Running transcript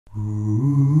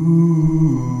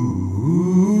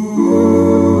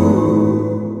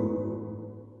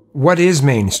What is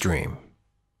mainstream?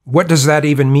 What does that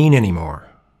even mean anymore?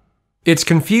 It's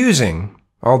confusing,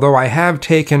 although I have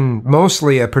taken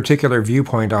mostly a particular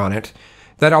viewpoint on it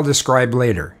that I'll describe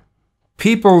later.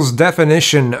 People's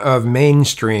definition of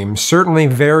mainstream certainly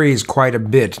varies quite a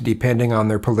bit depending on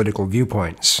their political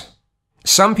viewpoints.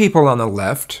 Some people on the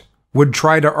left would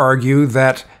try to argue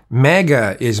that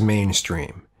MAGA is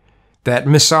mainstream, that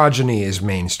misogyny is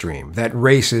mainstream, that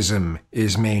racism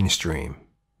is mainstream,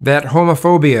 that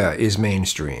homophobia is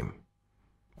mainstream,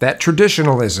 that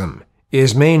traditionalism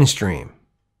is mainstream.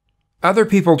 Other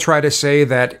people try to say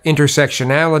that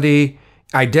intersectionality,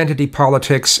 identity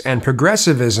politics, and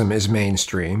progressivism is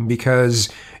mainstream because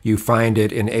you find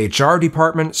it in HR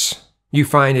departments, you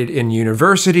find it in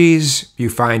universities, you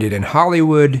find it in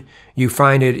Hollywood, you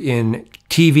find it in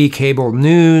TV cable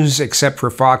news, except for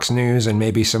Fox News and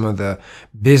maybe some of the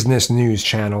business news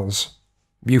channels.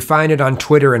 You find it on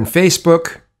Twitter and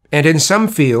Facebook, and in some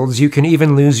fields you can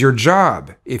even lose your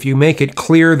job if you make it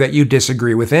clear that you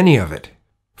disagree with any of it.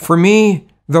 For me,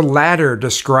 the latter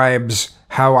describes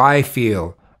how I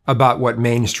feel about what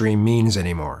mainstream means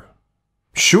anymore.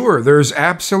 Sure, there's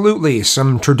absolutely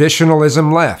some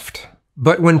traditionalism left,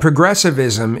 but when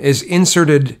progressivism is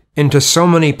inserted into so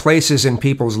many places in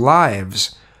people's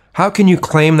lives, how can you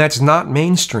claim that's not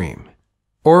mainstream?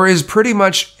 Or is pretty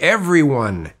much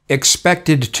everyone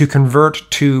expected to convert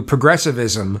to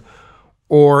progressivism,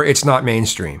 or it's not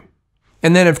mainstream?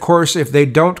 And then, of course, if they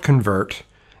don't convert,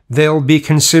 they'll be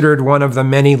considered one of the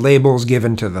many labels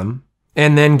given to them,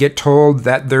 and then get told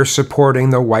that they're supporting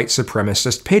the white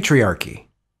supremacist patriarchy.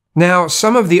 Now,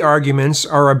 some of the arguments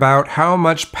are about how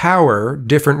much power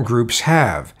different groups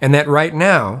have, and that right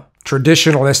now,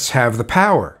 traditionalists have the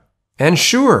power. And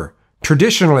sure,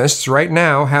 traditionalists right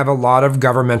now have a lot of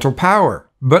governmental power.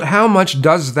 But how much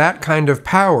does that kind of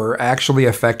power actually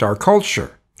affect our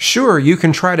culture? Sure, you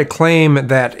can try to claim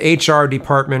that HR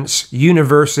departments,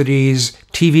 universities,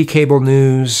 TV cable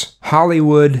news,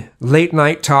 Hollywood,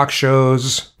 late-night talk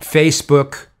shows,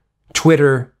 Facebook,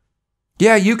 Twitter.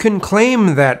 Yeah, you can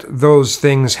claim that those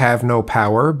things have no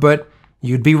power, but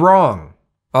you'd be wrong.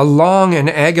 A long and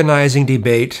agonizing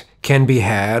debate can be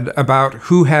had about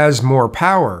who has more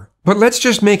power, but let's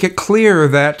just make it clear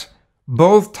that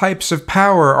both types of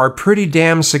power are pretty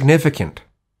damn significant.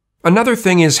 Another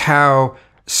thing is how,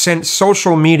 since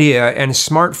social media and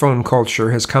smartphone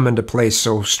culture has come into place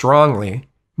so strongly,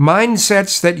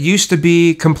 mindsets that used to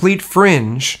be complete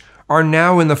fringe are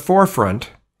now in the forefront,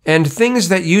 and things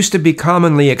that used to be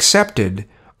commonly accepted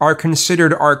are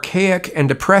considered archaic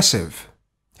and oppressive.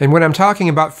 And when I'm talking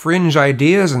about fringe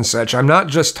ideas and such, I'm not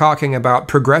just talking about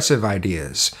progressive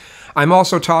ideas. I'm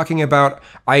also talking about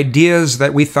ideas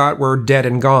that we thought were dead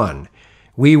and gone.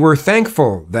 We were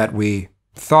thankful that we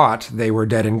thought they were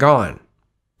dead and gone.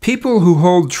 People who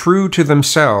hold true to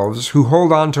themselves, who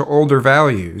hold on to older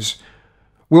values,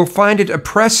 will find it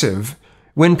oppressive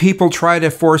when people try to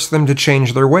force them to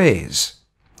change their ways.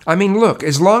 I mean, look,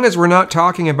 as long as we're not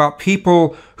talking about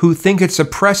people who think it's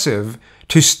oppressive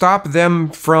to stop them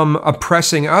from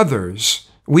oppressing others,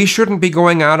 we shouldn't be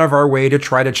going out of our way to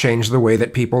try to change the way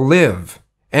that people live.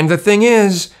 And the thing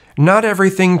is, not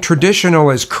everything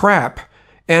traditional is crap,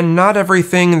 and not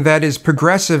everything that is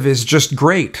progressive is just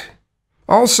great.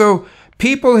 Also,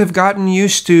 people have gotten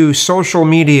used to social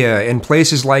media in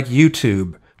places like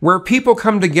YouTube, where people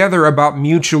come together about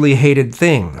mutually hated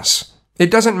things. It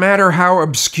doesn't matter how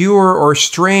obscure or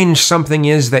strange something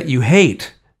is that you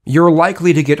hate. You're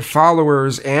likely to get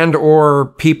followers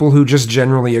and/or people who just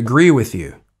generally agree with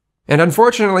you. And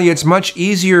unfortunately, it's much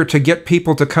easier to get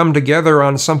people to come together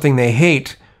on something they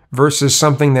hate versus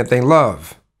something that they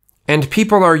love. And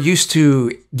people are used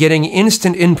to getting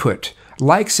instant input,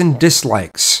 likes and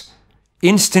dislikes,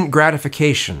 instant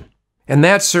gratification. And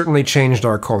that's certainly changed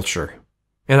our culture.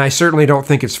 And I certainly don't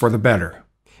think it's for the better.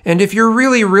 And if you're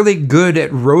really, really good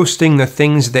at roasting the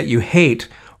things that you hate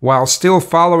while still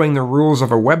following the rules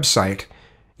of a website,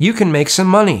 you can make some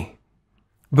money.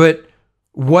 But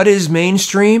what is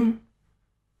mainstream?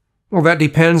 Well, that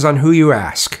depends on who you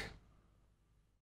ask.